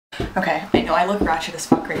Okay, I know I look ratchet as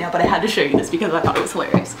fuck right now, but I had to show you this because I thought it was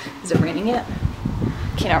hilarious. Is it raining yet?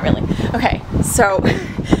 Okay, not really. Okay, so,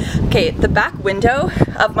 okay, the back window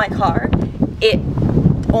of my car, it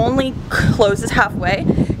only closes halfway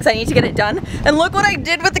because I need to get it done. And look what I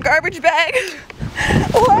did with the garbage bag.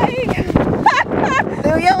 Like,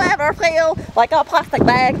 do you ever feel like a plastic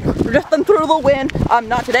bag drifting through the wind?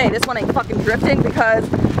 Not today. This one ain't fucking drifting because,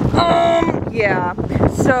 yeah.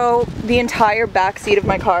 So the entire back seat of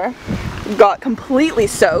my car got completely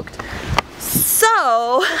soaked.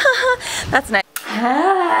 So that's nice.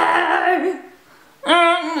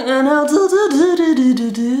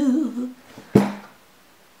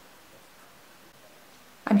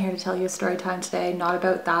 I'm here to tell you a story time today, not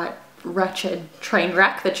about that wretched train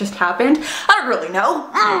wreck that just happened. I don't really know.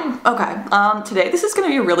 Okay, today this is gonna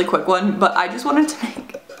be a really quick one, but I just wanted to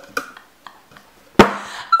make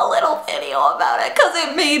a little video about it because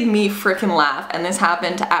it made me freaking laugh, and this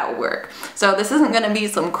happened at work. So this isn't gonna be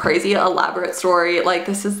some crazy elaborate story, like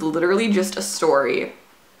this is literally just a story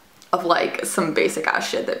of like some basic ass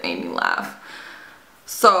shit that made me laugh.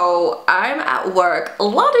 So I'm at work,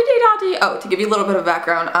 la-di-di-da-di. Oh, to give you a little bit of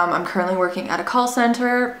background, I'm currently working at a call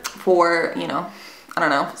center for, you know, I don't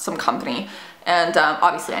know, some company. And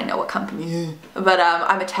obviously I know what company, but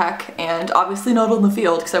I'm a tech and obviously not on the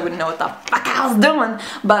field because I wouldn't know what the fuck I was doing.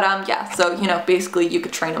 But yeah, so, you know, basically you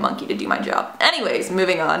could train a monkey to do my job. Anyways,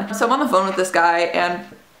 moving on. So I'm on the phone with this guy, and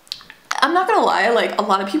I'm not gonna lie, like a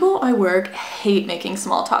lot of people at my work hate making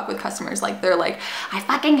small talk with customers. Like they're like, I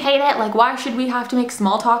fucking hate it. Like why should we have to make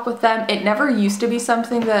small talk with them? It never used to be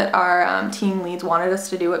something that our team leads wanted us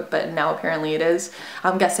to do it, but now apparently it is.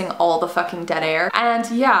 I'm guessing all the fucking dead air. And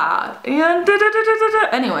yeah, and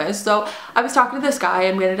anyways, so I was talking to this guy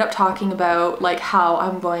and we ended up talking about like how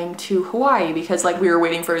I'm going to Hawaii because like we were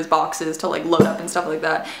waiting for his boxes to like load up and stuff like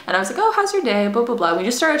that. And I was like, oh, how's your day? Blah, blah, blah. We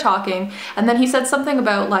just started talking, and then he said something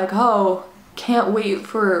about like, oh, can't wait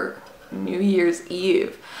for New Year's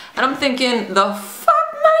Eve. And I'm thinking, the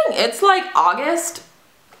fuck, man? It's like August.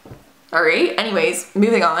 Alright, anyways,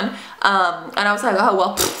 moving on. And I was like, oh,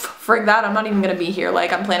 well, frig that, I'm not even gonna be here.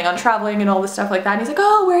 Like, I'm planning on traveling and all this stuff like that. And he's like,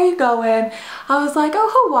 oh, where are you going? I was like, oh,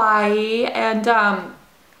 Hawaii. And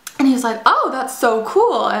he was like, oh, that's so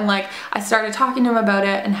cool. And like, I started talking to him about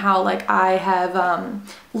it and how like I have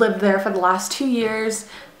lived there for the last 2 years,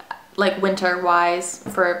 like winter-wise,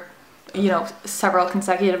 for, you know, several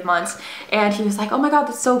consecutive months. And he was like, oh my god,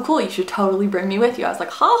 that's so cool, you should totally bring me with you. I was like,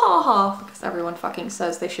 ha ha ha, because everyone fucking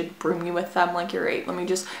says they should bring me with them. Like, you're right, let me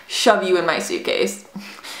just shove you in my suitcase.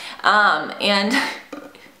 And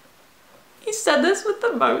he said this with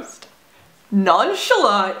the most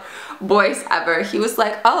nonchalant voice ever. He was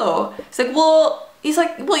like, oh, he's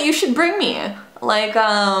like, well, you should bring me. Like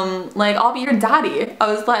I'll be your daddy.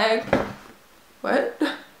 I was like, what?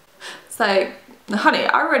 It's like, honey,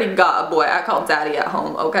 I already got a boy I call daddy at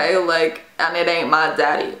home, okay? Like, and it ain't my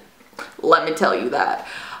daddy. Let me tell you that.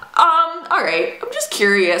 Alright, I'm just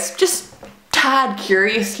curious, just tad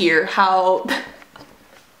curious here how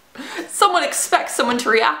someone expects someone to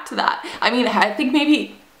react to that. I mean, I think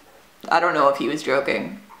maybe, I don't know if he was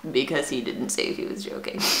joking, because he didn't say he was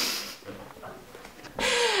joking.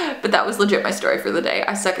 But that was legit my story for the day.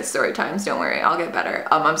 I suck at story times, don't worry, I'll get better.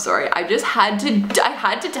 I'm sorry, I had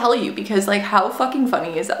to tell you because like how fucking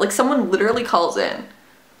funny is that? Like someone literally calls in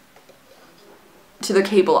to the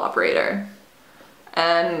cable operator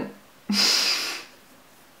and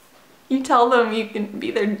you tell them you can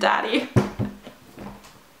be their daddy.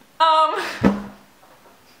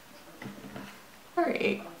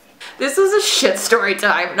 Alright. This was a shit story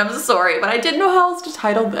time, and I'm sorry, but I didn't know how else to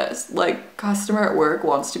title this. Like, customer at work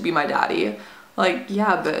wants to be my daddy. Like,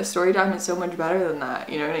 yeah, but story time is so much better than that,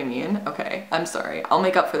 you know what I mean? Okay, I'm sorry. I'll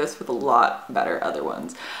make up for this with a lot better other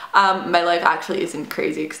ones. My life actually isn't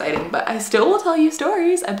crazy exciting, but I still will tell you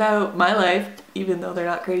stories about my life, even though they're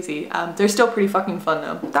not crazy. They're still pretty fucking fun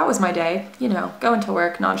though. That was my day, you know, going to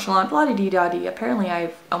work, nonchalant, blah-de-dee-da-dee. Apparently I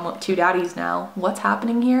have almost 2 daddies now. What's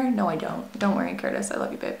happening here? No, I don't. Don't worry, Curtis, I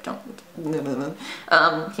love you, babe. Don't.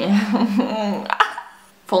 Yeah.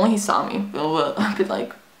 If only he saw me, I'd be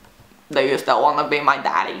like, they used to want to be my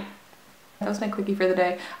daddy. That was my quickie for the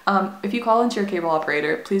day. If you call into your cable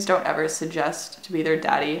operator, please don't ever suggest to be their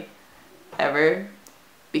daddy, ever,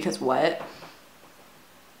 because what?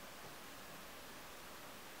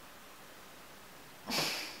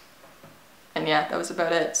 And yeah, that was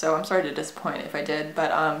about it. So I'm sorry to disappoint if I did,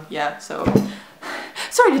 but yeah, so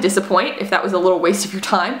sorry to disappoint if that was a little waste of your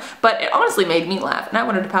time, but it honestly made me laugh, and I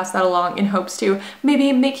wanted to pass that along in hopes to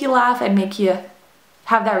maybe make you laugh and make you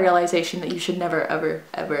have that realization that you should never, ever,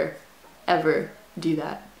 ever, ever do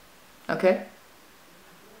that. Okay?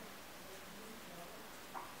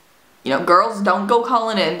 You know, girls, don't go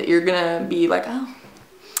calling in. You're gonna be like, oh,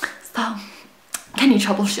 so, can you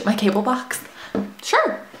troubleshoot my cable box?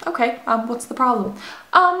 Sure, okay, what's the problem?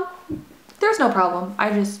 There's no problem.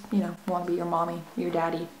 I just, you know, want to be your mommy, your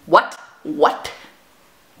daddy. What? What?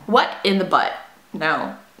 What in the butt?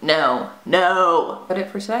 No, no, no. That's it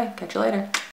for today. Catch you later.